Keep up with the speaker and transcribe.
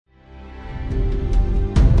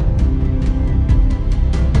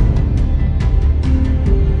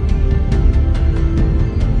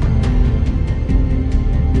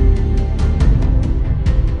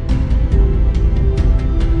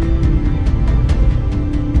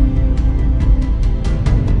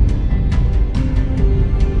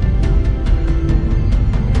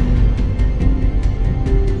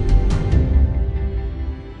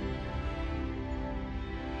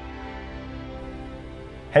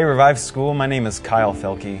Hey Revive School, my name is Kyle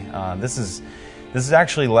Felke. This is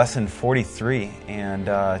actually lesson 43, and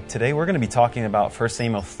today we're going to be talking about 1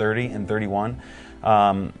 Samuel 30 and 31.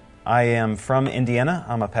 I am from Indiana.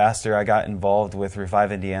 I'm a pastor. I got involved with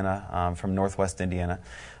Revive Indiana from Northwest Indiana.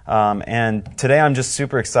 And today I'm just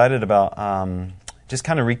super excited about just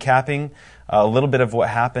kind of recapping a little bit of what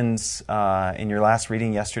happens in your last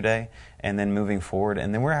reading yesterday, and then moving forward.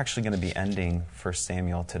 And then we're actually going to be ending 1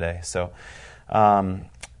 Samuel today. So,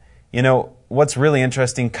 you know, what's really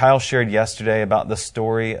interesting, Kyle shared yesterday about the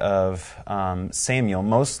story of Samuel,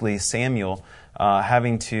 mostly Samuel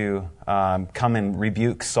having to come and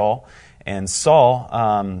rebuke Saul. And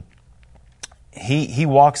Saul, he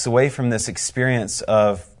walks away from this experience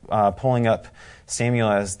of pulling up Samuel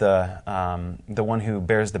as the one who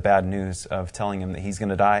bears the bad news of telling him that he's going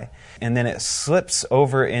to die. And then it slips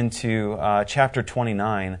over into chapter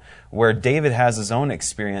 29, where David has his own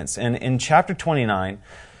experience. And in chapter 29,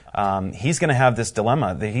 he's going to have this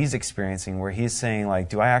dilemma that he's experiencing, where he's saying, like,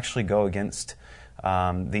 do I actually go against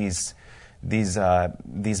these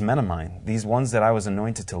men of mine, these ones that I was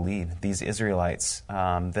anointed to lead, these Israelites,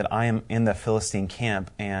 that I am in the Philistine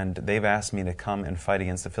camp, and they've asked me to come and fight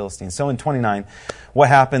against the Philistines. So in 29, what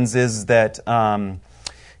happens is that the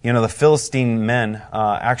Philistine men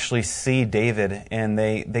actually see David, and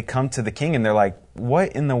they come to the king, and they're like,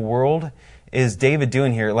 what in the world is David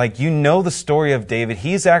doing here? Like, you know the story of David.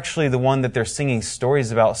 He's actually the one that they're singing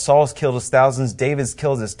stories about. Saul's killed his thousands. David's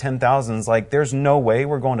killed his 10,000s. Like, there's no way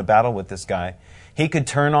we're going to battle with this guy. He could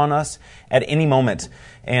turn on us at any moment.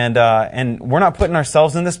 And we're not putting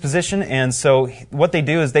ourselves in this position. And so what they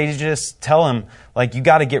do is they just tell him, like, you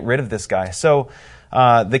got to get rid of this guy. So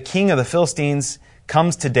the king of the Philistines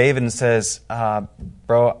comes to David and says,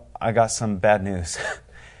 bro, I got some bad news.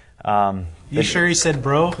 You sure he said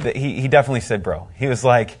bro? He definitely said bro. He was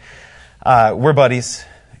like, we're buddies.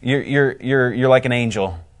 You're like an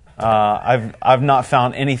angel. I've not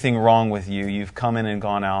found anything wrong with you. You've come in and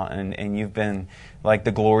gone out, and you've been like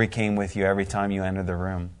the glory came with you every time you entered the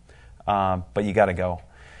room. But you got to go.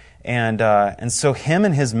 And so him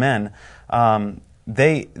and his men,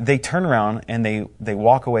 they turn around and they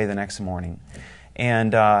walk away the next morning.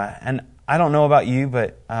 And I don't know about you,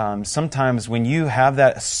 but sometimes when you have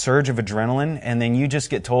that surge of adrenaline and then you just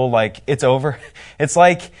get told, like, it's over, it's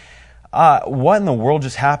like, what in the world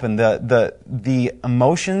just happened? The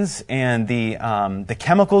emotions and the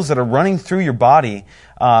chemicals that are running through your body,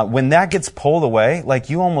 when that gets pulled away, like,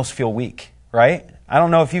 you almost feel weak, right? I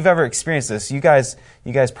don't know if you've ever experienced this. You guys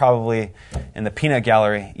probably in the peanut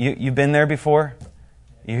gallery, you've been there before?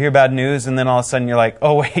 You hear bad news and then all of a sudden you're like,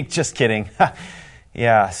 oh wait, just kidding.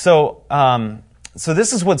 Yeah, so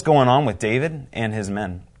this is what's going on with David and his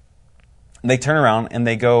men. They turn around and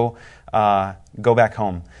they go back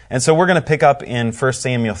home. And so we're going to pick up in 1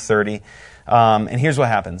 Samuel 30. And here's what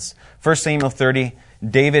happens. 1 Samuel 30,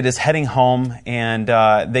 David is heading home, and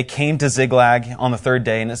they came to Ziklag on the third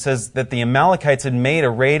day. And it says that the Amalekites had made a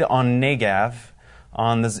raid on Negev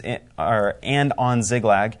and on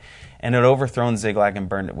Ziklag, and had overthrown Ziklag and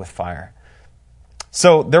burned it with fire.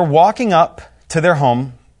 So they're walking up to their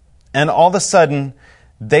home, and all of a sudden,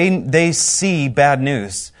 they see bad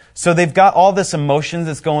news. So they've got all this emotion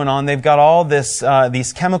that's going on. They've got all this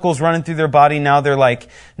these chemicals running through their body. Now they're like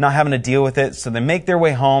not having to deal with it. So they make their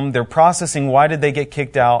way home. They're processing, why did they get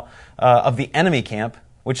kicked out of the enemy camp,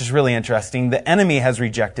 which is really interesting. The enemy has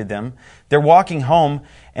rejected them. They're walking home,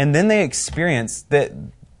 and then they experience that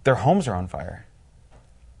their homes are on fire.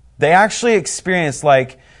 They actually experience,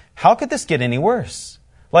 like, how could this get any worse?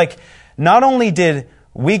 Like, not only did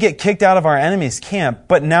we get kicked out of our enemy's camp,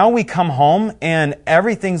 but now we come home and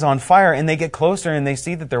everything's on fire, and they get closer and they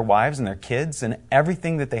see that their wives and their kids and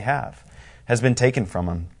everything that they have has been taken from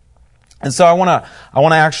them. And so I want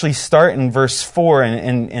to actually start in verse 4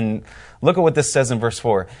 and look at what this says in verse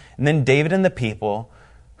 4. And then David and the people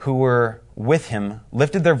who were with him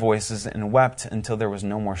lifted their voices and wept until there was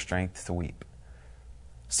no more strength to weep.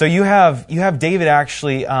 So you have David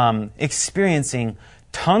actually experiencing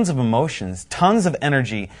tons of emotions, tons of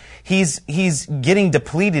energy. He's getting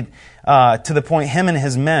depleted to the point, him and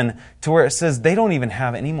his men, to where it says they don't even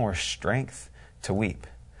have any more strength to weep.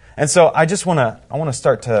 And so I want to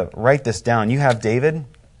start to write this down. You have David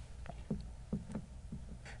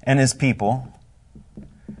and his people,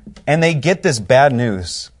 and they get this bad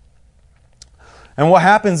news. And what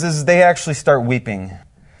happens is they actually start weeping.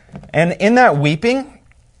 And in that weeping,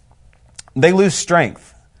 they lose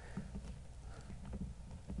strength.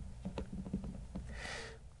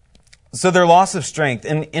 So their loss of strength.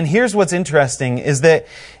 And here's what's interesting is that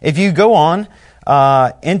if you go on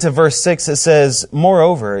into verse 6, it says,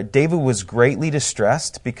 "Moreover, David was greatly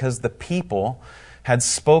distressed because the people had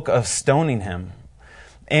spoke of stoning him."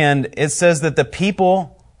 And it says that the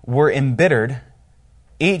people were embittered,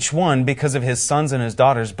 each one because of his sons and his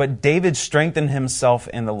daughters, but David strengthened himself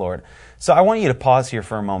in the Lord. So I want you to pause here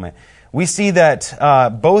for a moment. We see that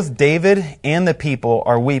both David and the people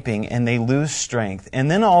are weeping and they lose strength.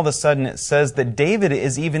 And then all of a sudden it says that David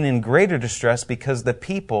is even in greater distress because the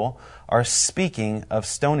people are speaking of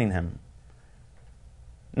stoning him.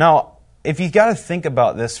 Now, if you got to think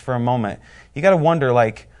about this for a moment, you got to wonder,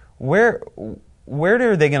 like, where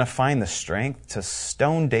are they going to find the strength to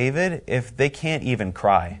stone David if they can't even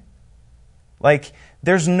cry? Like,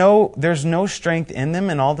 there's no strength in them,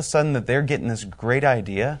 and all of a sudden that they're getting this great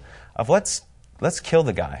idea of let's kill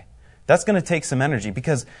the guy. That's going to take some energy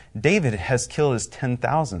because David has killed his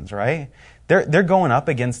 10,000s, right? They're going up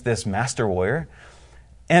against this master warrior.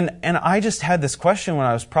 And I just had this question when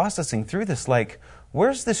I was processing through this, like,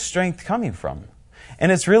 where's this strength coming from?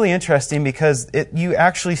 And it's really interesting because you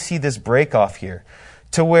actually see this break off here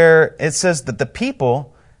to where it says that the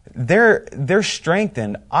people, they're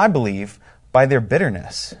strengthened, I believe, by their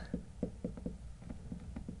bitterness.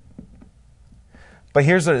 But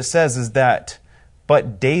here's what it says is that,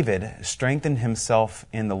 but David strengthened himself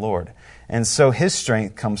in the Lord. And so his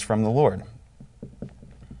strength comes from the Lord.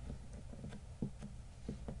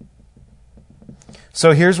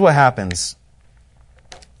 So here's what happens.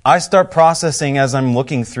 I start processing as I'm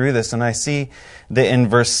looking through this, and I see that in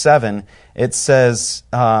verse 7, it says,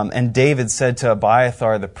 and David said to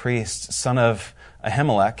Abiathar the priest, son of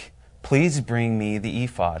Ahimelech, "Please bring me the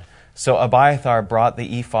ephod." So Abiathar brought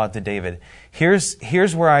the ephod to David.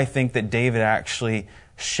 Here's where I think that David actually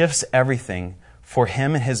shifts everything for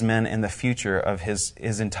him and his men in the future of his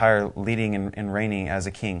entire leading and reigning as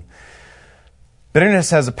a king. Bitterness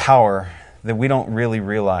has a power that we don't really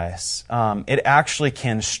realize. It actually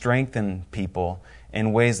can strengthen people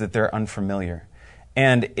in ways that they're unfamiliar.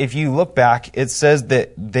 And if you look back, it says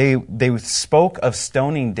that they spoke of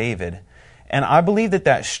stoning David. And I believe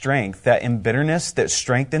that strength, that embitterness that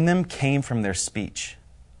strengthened them came from their speech.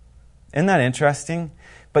 Isn't that interesting?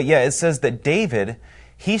 But yeah, it says that David,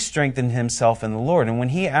 he strengthened himself in the Lord. And when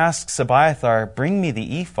he asks Abiathar, "Bring me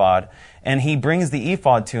the ephod," and he brings the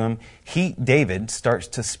ephod to him, David starts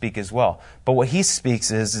to speak as well. But what he speaks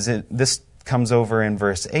this comes over in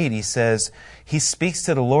verse 8. He says, he speaks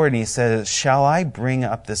to the Lord and he says, "Shall I bring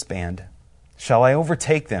up this band? Shall I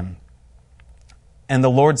overtake them?" And the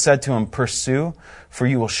Lord said to him, "Pursue, for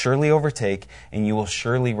you will surely overtake, and you will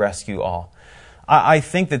surely rescue all." I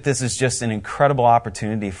think that this is just an incredible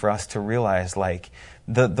opportunity for us to realize, like,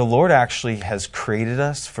 the Lord actually has created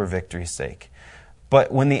us for victory's sake.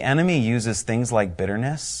 But when the enemy uses things like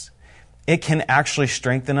bitterness, it can actually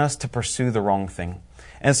strengthen us to pursue the wrong thing.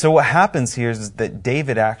 And so what happens here is that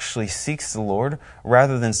David actually seeks the Lord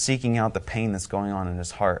rather than seeking out the pain that's going on in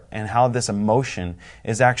his heart and how this emotion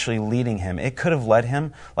is actually leading him. It could have led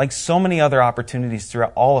him, like so many other opportunities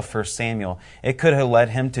throughout all of 1 Samuel, it could have led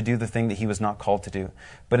him to do the thing that he was not called to do.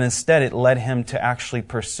 But instead it led him to actually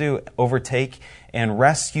pursue, overtake, and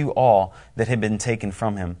rescue all that had been taken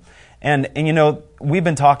from him. And you know, we've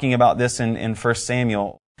been talking about this in 1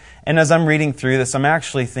 Samuel. And as I'm reading through this, I'm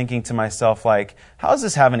actually thinking to myself, like, how does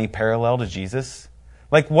this have any parallel to Jesus?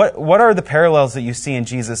 Like, what are the parallels that you see in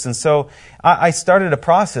Jesus? And so I started a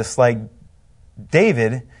process like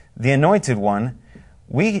David, the anointed one,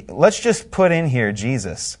 let's just put in here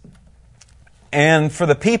Jesus. And for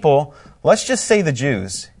the people, let's just say the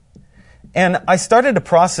Jews. And I started to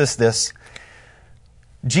process this.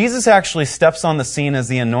 Jesus actually steps on the scene as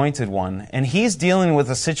the anointed one, and he's dealing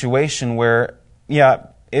with a situation where, yeah,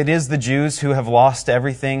 it is the Jews who have lost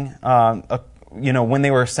everything. When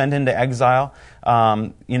they were sent into exile,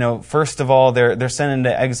 first of all, they're sent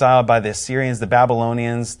into exile by the Assyrians, the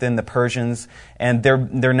Babylonians, then the Persians, and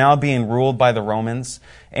they're now being ruled by the Romans.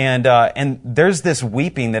 And there's this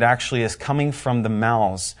weeping that actually is coming from the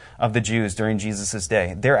mouths of the Jews during Jesus'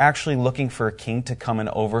 day. They're actually looking for a king to come and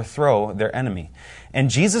overthrow their enemy. And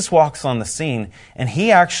Jesus walks on the scene, and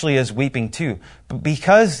he actually is weeping too. But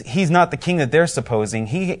because he's not the king that they're supposing,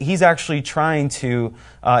 he's actually trying to,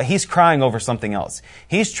 he's crying over something else.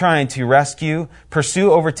 He's trying to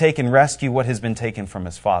pursue, overtake and rescue what has been taken from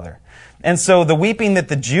his father. And so the weeping that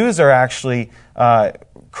the Jews are actually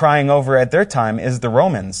crying over at their time is the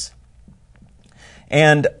Romans.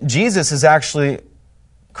 And Jesus is actually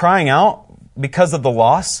crying out because of the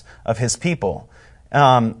loss of his people.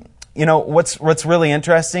 What's really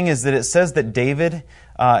interesting is that it says that David,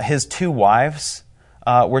 his 2 wives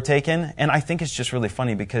were taken. And I think it's just really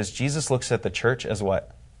funny because Jesus looks at the church as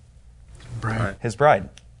what? Bride. His bride.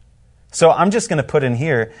 So I'm just going to put in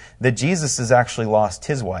here that Jesus has actually lost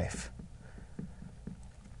his wife.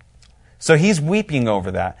 So he's weeping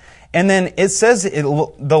over that. And then it says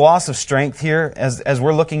the loss of strength here, as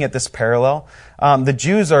we're looking at this parallel, the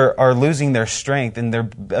Jews are losing their strength and their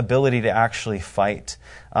ability to actually fight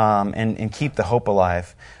and keep the hope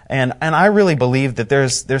alive. And I really believe that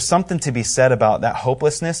there's something to be said about that.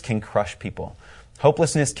 Hopelessness can crush people.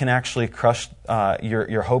 Hopelessness can actually crush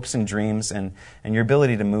your hopes and dreams and your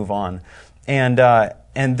ability to move on. And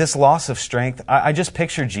this loss of strength, I just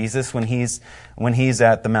picture Jesus when he's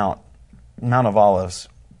at the Mount of Olives.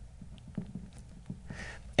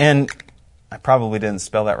 And I probably didn't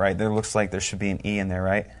spell that right. There looks like there should be an E in there,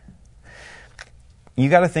 right? You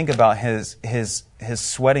got to think about his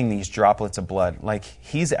sweating these droplets of blood. Like,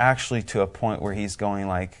 he's actually to a point where he's going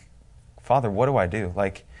like, Father, what do I do?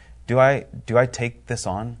 Like, do I take this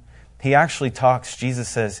on? He actually talks, Jesus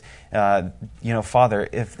says, Father,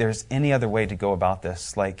 if there's any other way to go about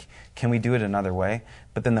this, like, can we do it another way?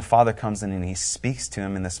 But then the Father comes in and he speaks to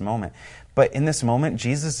him in this moment. But in this moment,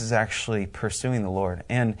 Jesus is actually pursuing the Lord.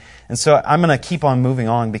 And so I'm going to keep on moving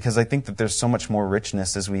on because I think that there's so much more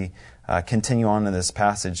richness as we continue on in this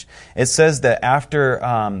passage. It says that after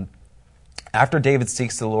David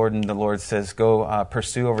seeks the Lord and the Lord says, go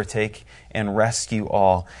pursue, overtake, and rescue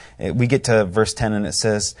all. We get to verse 10 and it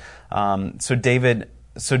says, but David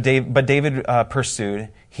pursued,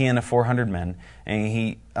 he and 400 men,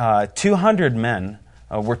 and 200 men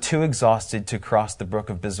were too exhausted to cross the brook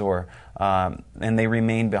of Besor, and they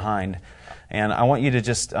remained behind. And I want you to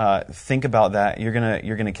just think about that. You're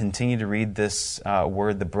gonna continue to read this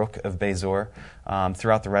word, the brook of Besor,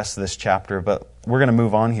 throughout the rest of this chapter. But we're going to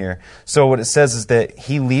move on here. So what it says is that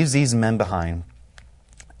he leaves these men behind,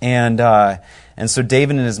 and so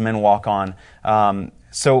David and his men walk on.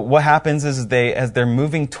 So what happens is as they're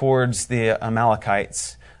moving towards the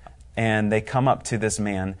Amalekites, and they come up to this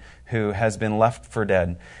man who has been left for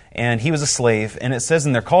dead. And he was a slave. And it says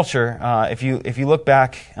in their culture, if you look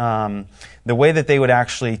back, the way that they would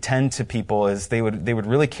actually tend to people is they would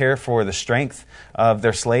really care for the strength of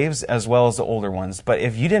their slaves as well as the older ones. But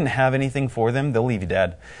if you didn't have anything for them, they'll leave you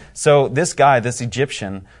dead. So this guy, this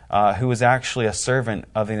Egyptian, who was actually a servant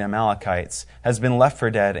of the Amalekites, has been left for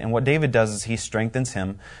dead. And what David does is he strengthens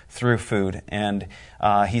him through food. And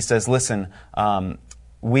he says, listen,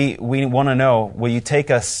 we want to know, will you take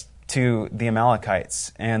us to the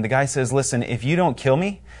Amalekites? And the guy says, listen, if you don't kill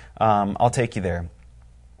me, I'll take you there.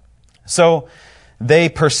 So they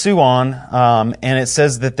pursue on, and it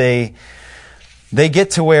says that they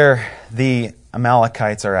get to where the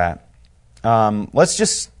Amalekites are at. Let's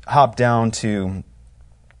just hop down to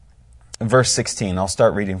verse 16. I'll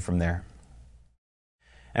start reading from there.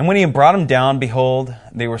 And when he had brought them down, behold,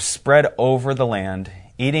 they were spread over the land,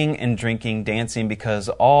 eating and drinking, dancing, because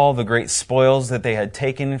all the great spoils that they had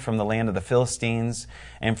taken from the land of the Philistines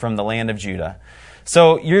and from the land of Judah.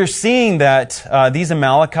 So you're seeing that these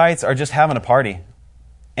Amalekites are just having a party.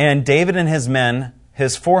 And David and his men,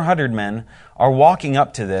 his 400 men, are walking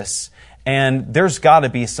up to this. And there's got to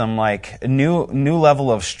be some like new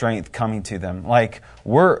level of strength coming to them. Like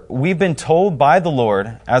we've been told by the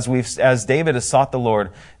Lord, as David has sought the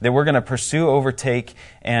Lord, that we're going to pursue, overtake,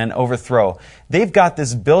 and overthrow. They've got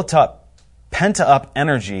this built up, pent up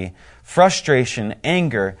energy, frustration,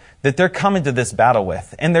 anger that they're coming to this battle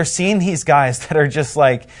with. And they're seeing these guys that are just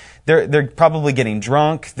like, they're probably getting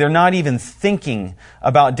drunk. They're not even thinking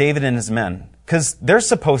about David and his men. Because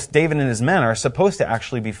David and his men are supposed to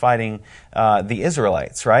actually be fighting the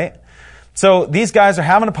Israelites, right? So these guys are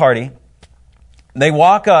having a party. They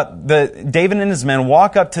walk up, David and his men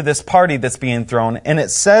walk up to this party that's being thrown. And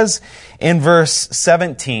it says in verse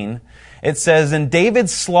 17, it says, and David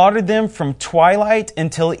slaughtered them from twilight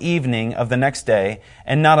until evening of the next day,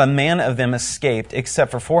 and not a man of them escaped,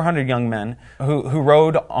 except for 400 young men who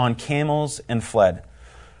rode on camels and fled.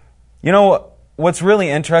 You know, what's really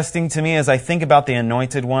interesting to me is I think about the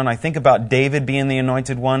Anointed One. I think about David being the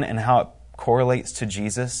Anointed One and how it correlates to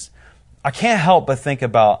Jesus. I can't help but think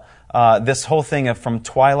about this whole thing of from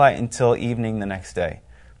twilight until evening the next day.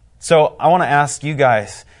 So I want to ask you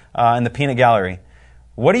guys in the Peanut Gallery,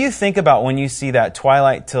 what do you think about when you see that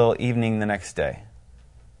twilight till evening the next day?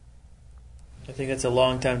 I think it's a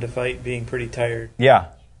long time to fight being pretty tired.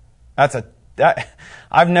 Yeah.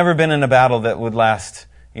 I've never been in a battle that would last,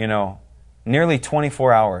 nearly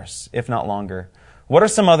 24 hours, if not longer. What are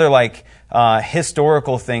some other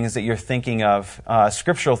historical things that you're thinking of,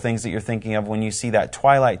 scriptural things that you're thinking of when you see that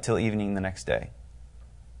twilight till evening the next day?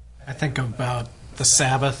 I think about the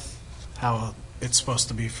Sabbath, how it's supposed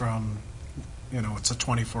to be from, it's a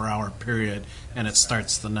 24-hour period, and it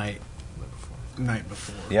starts the night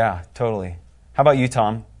before. Yeah, totally. How about you,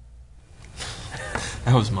 Tom?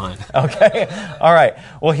 That was mine. Okay. All right.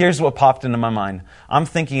 Well, here's what popped into my mind. I'm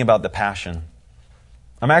thinking about the Passion.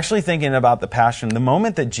 I'm actually thinking about the Passion. The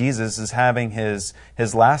moment that Jesus is having his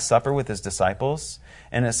Last Supper with his disciples,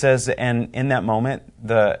 and it says, and in that moment,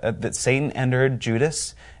 that Satan entered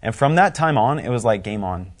Judas, and from that time on, it was like game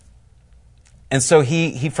on. And so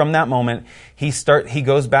he from that moment, he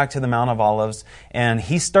goes back to the Mount of Olives, and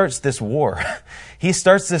he starts this war. He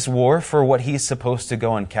starts this war for what he's supposed to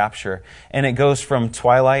go and capture. And it goes from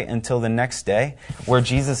twilight until the next day, where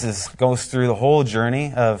Jesus goes through the whole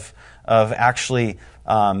journey of actually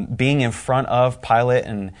being in front of Pilate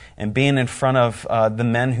and being in front of the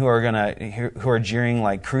men who are jeering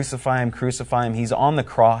like crucify him. He's on the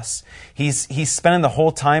cross. He's spending the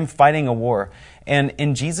whole time fighting a war. And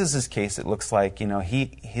in Jesus' case, it looks like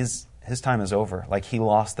his time is over. Like he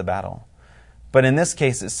lost the battle. But in this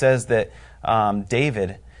case, it says that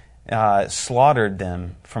David slaughtered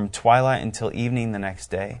them from twilight until evening the next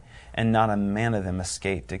day, and not a man of them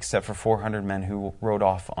escaped except for 400 men who rode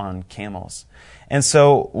off on camels. And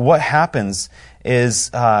so what happens is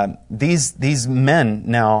these men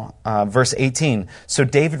now, verse 18, so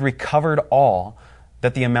David recovered all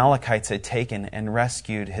that the Amalekites had taken and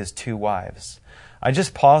rescued his 2 wives. I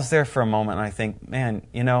just pause there for a moment and I think, man,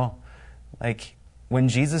 when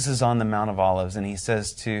Jesus is on the Mount of Olives and he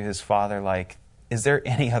says to his Father, is there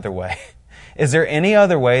any other way? Is there any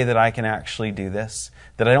other way that I can actually do this?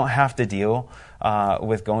 That I don't have to deal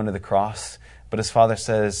with going to the cross? But his Father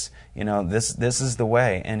says, this is the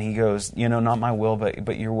way. And he goes, not my will,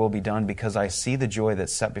 but your will be done, because I see the joy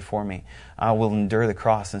that's set before me. I will endure the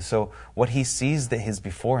cross. And so what he sees that is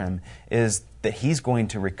before him is that he's going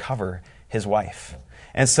to recover his wife.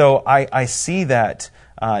 And so I see that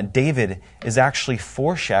David is actually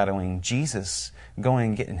foreshadowing Jesus going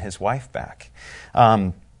and getting his wife back.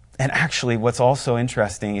 And actually, what's also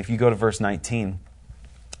interesting, if you go to verse 19,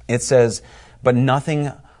 it says, but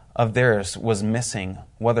nothing of theirs was missing,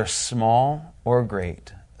 whether small or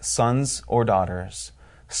great, sons or daughters,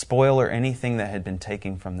 spoil or anything that had been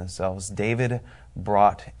taken from themselves. David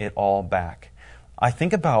brought it all back. I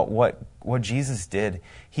think about what Jesus did.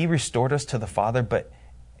 He restored us to the Father, but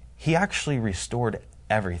he actually restored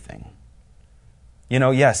everything.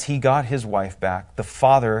 Yes, he got his wife back. The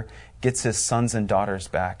Father gets his sons and daughters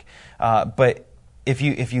back. But if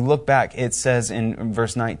you look back, it says in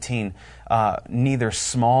verse 19, neither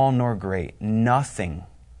small nor great, nothing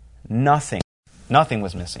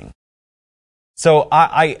was missing. So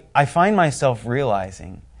I find myself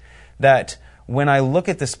realizing that when I look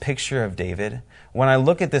at this picture of David, when I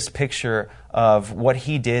look at this picture of what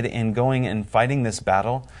he did in going and fighting this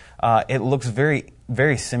battle, it looks very,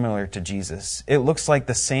 very similar to Jesus. It looks like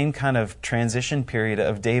the same kind of transition period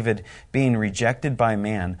of David being rejected by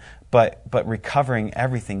man, but recovering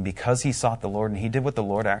everything because he sought the Lord and he did what the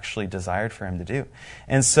Lord actually desired for him to do.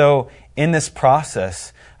 And so in this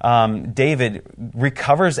process, David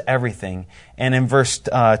recovers everything. And in verse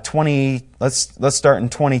 20, let's start in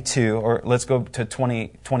 22, or let's go to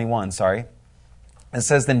 21, sorry. It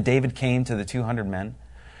says, then David came to the 200 men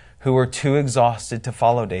who were too exhausted to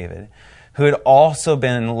follow David, who had also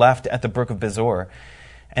been left at the brook of Besor.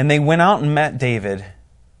 And they went out and met David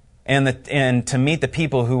and to meet the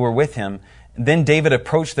people who were with him. Then David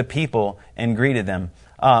approached the people and greeted them.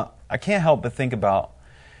 I can't help but think about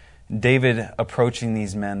David approaching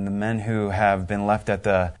these men, the men who have been left at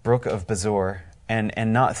the brook of Besor,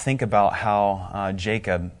 and not think about how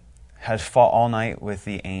Jacob has fought all night with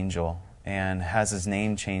the angel and has his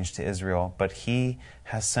name changed to Israel, but he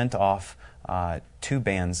has sent off 2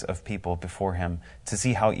 bands of people before him to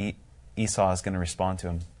see how Esau is going to respond to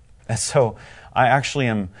him. And so I actually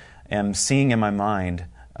am seeing in my mind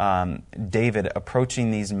David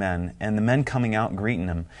approaching these men, and the men coming out and greeting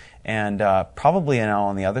him, and probably now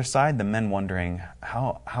on the other side, the men wondering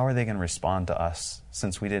how are they going to respond to us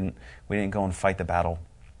since we didn't go and fight the battle.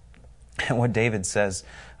 And what David says,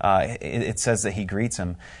 it says that he greets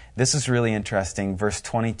him. This is really interesting. Verse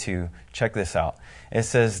 22, check this out. It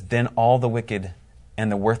says, then all the wicked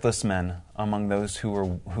and the worthless men among those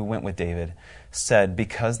who went with David said,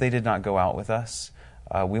 because they did not go out with us,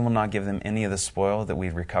 we will not give them any of the spoil that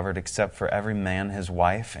we've recovered, except for every man, his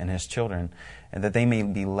wife, and his children, and that they may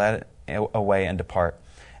be led away and depart.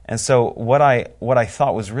 And so what I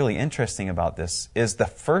thought was really interesting about this is the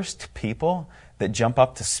first people that jump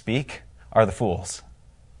up to speak are the fools.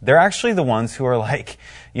 They're actually the ones who are like,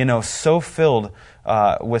 so filled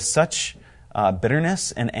with such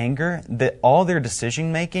bitterness and anger that all their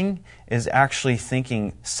decision making is actually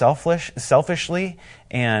thinking selfishly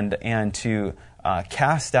and to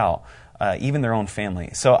cast out even their own family.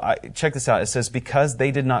 So check this out. It says, because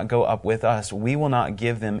they did not go up with us, we will not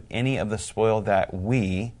give them any of the spoil that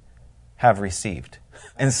we have received.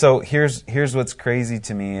 And so here's what's crazy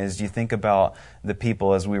to me is you think about the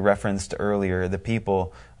people, as we referenced earlier, the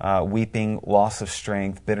people weeping, loss of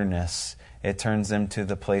strength, bitterness. It turns them to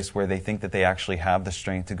the place where they think that they actually have the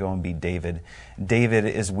strength to go and be David. David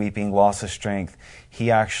is weeping, loss of strength. He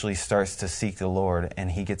actually starts to seek the Lord, and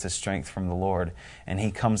he gets his strength from the Lord, and he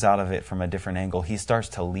comes out of it from a different angle. He starts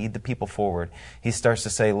to lead the people forward. He starts to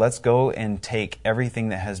say, let's go and take everything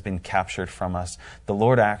that has been captured from us. The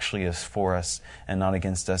Lord actually is for us and not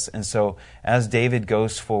against us. And so as David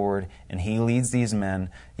goes forward and he leads these men,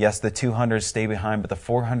 yes, the 200 stay behind, but the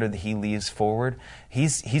 400 that he leads forward,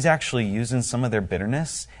 he's actually using some of their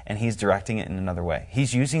bitterness and he's directing it in another way.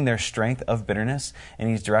 He's using their strength of bitterness and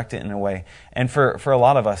he's directing it in a way. And for a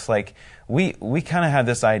lot of us, like we kind of have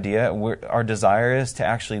this idea, our desire is to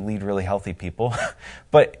actually lead really healthy people,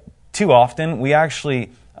 but too often we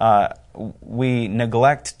actually we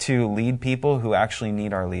neglect to lead people who actually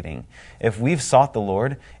need our leading. If we've sought the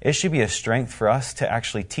Lord, it should be a strength for us to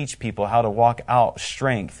actually teach people how to walk out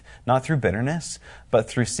strength, not through bitterness, but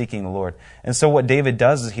through seeking the Lord. And so what David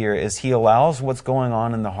does here is he allows what's going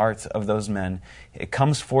on in the hearts of those men. It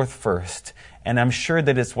comes forth first. And I'm sure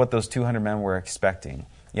that it's what those 200 men were expecting.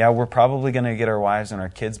 Yeah, we're probably going to get our wives and our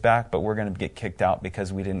kids back, but we're going to get kicked out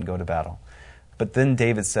because we didn't go to battle. But then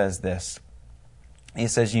David says this. He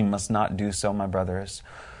says, you must not do so, my brothers,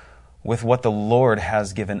 with what the Lord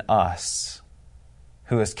has given us,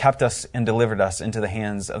 who has kept us and delivered us into the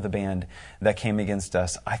hands of the band that came against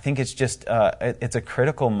us. I think it's just, it's a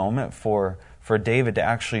critical moment for David to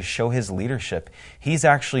actually show his leadership. He's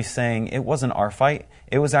actually saying it wasn't our fight,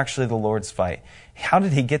 it was actually the Lord's fight. How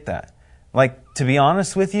did he get that? Like, to be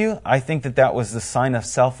honest with you, I think that was the sign of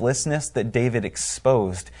selflessness that David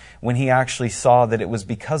exposed when he actually saw that it was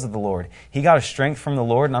because of the Lord. He got a strength from the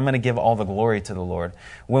Lord, and I'm going to give all the glory to the Lord.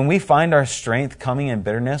 When we find our strength coming in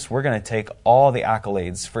bitterness, we're going to take all the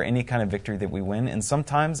accolades for any kind of victory that we win, and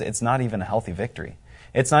sometimes it's not even a healthy victory.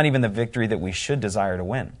 It's not even the victory that we should desire to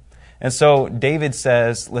win. And so David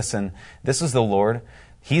says, listen, this is the Lord.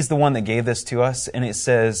 He's the one that gave this to us, and it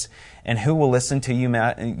says, and who will listen to you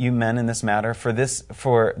men in this matter? For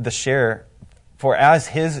as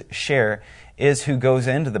his share is who goes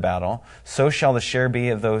into the battle, so shall the share be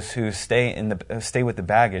of those who stay with the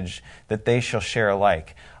baggage, that they shall share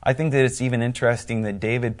alike. I think that it's even interesting that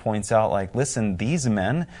David points out, like, listen, these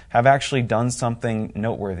men have actually done something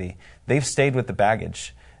noteworthy. They've stayed with the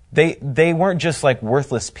baggage. They weren't just like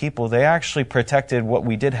worthless people. They actually protected what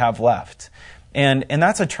we did have left. And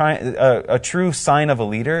that's a true sign of a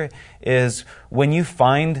leader is when you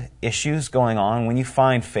find issues going on, when you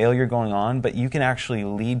find failure going on, but you can actually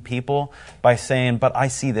lead people by saying, but I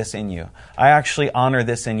see this in you. I actually honor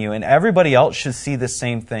this in you. And everybody else should see the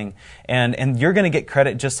same thing. And you're going to get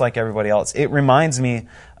credit just like everybody else. It reminds me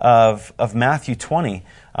of Matthew 20.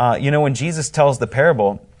 When Jesus tells the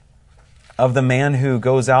parable of the man who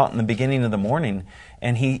goes out in the beginning of the morning,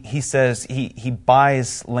 and he says he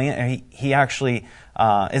buys land. He actually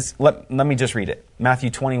let me just read it. Matthew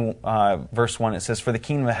 20 verse 1. It says, "For the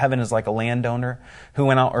kingdom of heaven is like a landowner who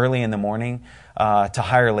went out early in the morning to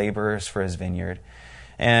hire laborers for his vineyard.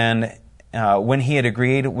 And when he had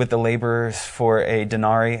agreed with the laborers for a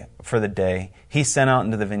denarii for the day, he sent out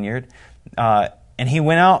into the vineyard. And he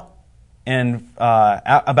went out and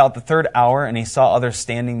about the third hour, and he saw others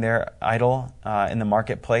standing there idle in the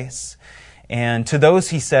marketplace. And to those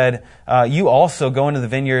he said, you also go into the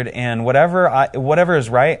vineyard, and whatever is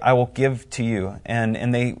right, I will give to you.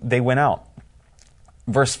 And they went out."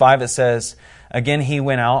 Verse 5, it says, "Again he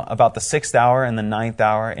went out about the 6th hour and the 9th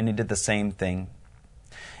hour, and he did the same thing.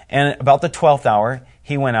 And about the 12th hour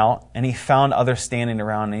he went out, and he found others standing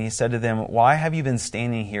around, and he said to them, 'Why have you been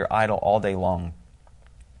standing here idle all day long?'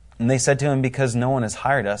 And they said to him, 'Because no one has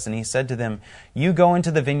hired us.' And he said to them, 'You go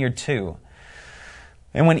into the vineyard too.'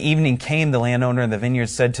 And when evening came, the landowner of the vineyard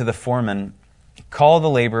said to the foreman, 'Call the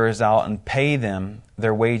laborers out and pay them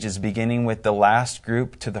their wages, beginning with the last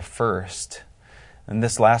group to the first.' in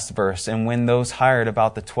this last verse, and when those hired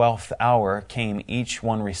about the 12th hour came, each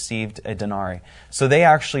one received a denarii. So they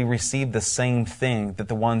actually received the same thing that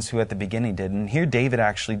the ones who at the beginning did. And here David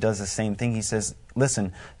actually does the same thing. He says,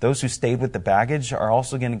 listen, those who stayed with the baggage are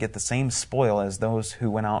also going to get the same spoil as those who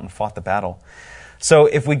went out and fought the battle. So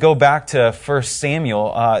if we go back to 1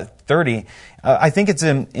 Samuel 30, I think it's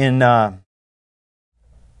if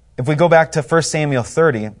we go back to 1 Samuel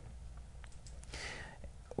 30,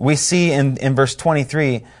 we see in verse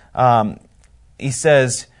 23, he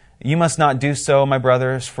says, you must not do so, my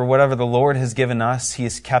brothers, for whatever the Lord has given us, He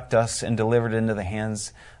has kept us and delivered into the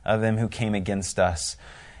hands of them who came against us.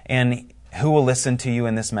 And who will listen to you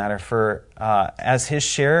in this matter? For as his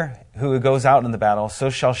share, who goes out in the battle, so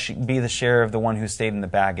shall be the share of the one who stayed in the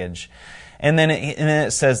baggage. And then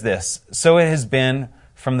it says this, so it has been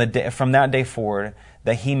from that day forward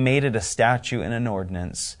that He made it a statute and an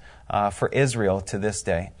ordinance for Israel to this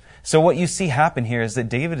day. So what you see happen here is that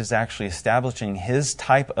David is actually establishing his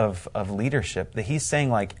type of leadership, that he's saying,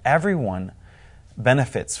 like, everyone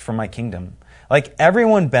benefits from my kingdom. Like,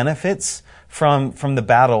 everyone benefits from the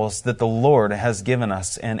battles that the Lord has given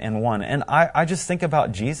us and won. And I just think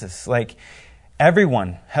about Jesus. Like,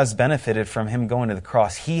 everyone has benefited from Him going to the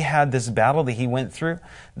cross. He had this battle that He went through.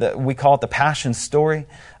 We call it the Passion story.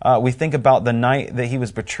 We think about the night that He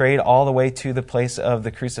was betrayed all the way to the place of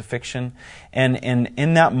the crucifixion. And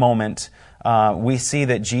in that moment, we see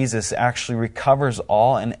that Jesus actually recovers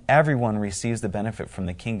all, and everyone receives the benefit from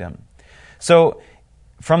the kingdom. So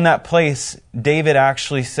from that place, David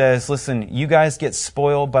actually says, listen, you guys get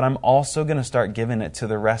spoiled, but I'm also going to start giving it to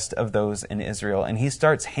the rest of those in Israel. And he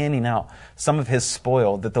starts handing out some of his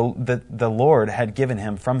spoil that the Lord had given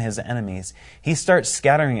him from his enemies. He starts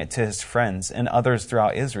scattering it to his friends and others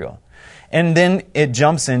throughout Israel. And then it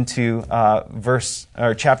jumps into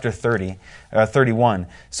chapter 31.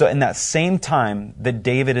 So in that same time that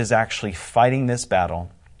David is actually fighting this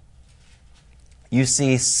battle, you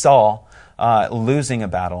see Saul losing a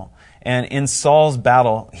battle. And in Saul's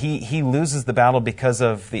battle, he loses the battle because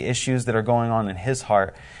of the issues that are going on in his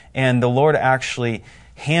heart. And the Lord actually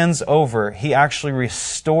hands over, He actually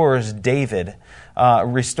restores to David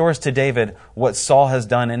what Saul has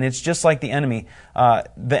done. And it's just like the enemy.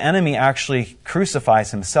 The enemy actually crucifies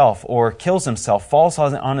himself or kills himself, falls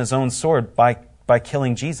on his own sword by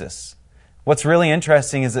killing Jesus. What's really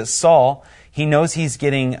interesting is that Saul, he knows he's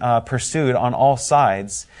getting pursued on all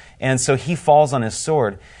sides, and so he falls on his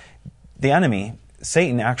sword. The enemy,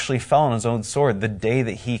 Satan, actually fell on his own sword the day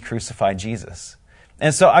that he crucified Jesus.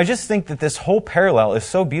 And so I just think that this whole parallel is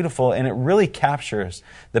so beautiful, and it really captures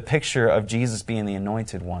the picture of Jesus being the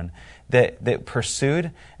anointed one that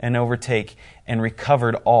pursued and overtake and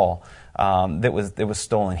recovered all that was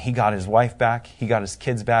stolen. He got his wife back, he got his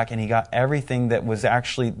kids back, and he got everything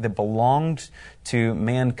that belonged to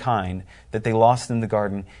mankind that they lost in the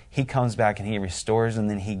garden. He comes back and He restores, and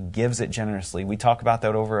then He gives it generously. We talk about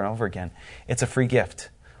that over and over again. It's a free gift.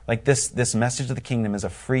 Like this message of the kingdom is a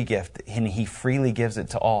free gift, and He freely gives it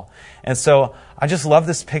to all. And so I just love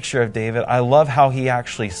this picture of David. I love how he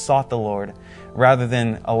actually sought the Lord rather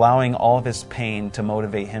than allowing all of his pain to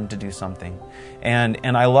motivate him to do something.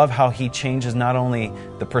 And I love how he changes not only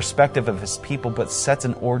the perspective of his people, but sets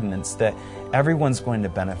an ordinance that everyone's going to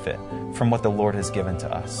benefit from what the Lord has given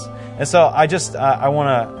to us. And so I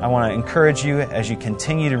want to encourage you as you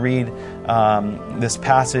continue to read this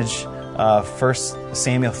passage, 1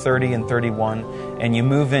 Samuel 30 and 31, and you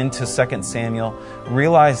move into 2 Samuel,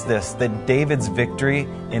 realize this, that David's victory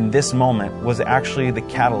in this moment was actually the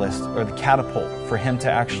catalyst or the catapult for him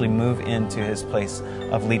to actually move into his place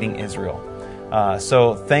of leading Israel.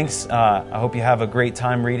 So thanks. I hope you have a great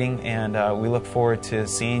time reading, and we look forward to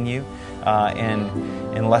seeing you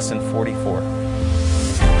in lesson 44.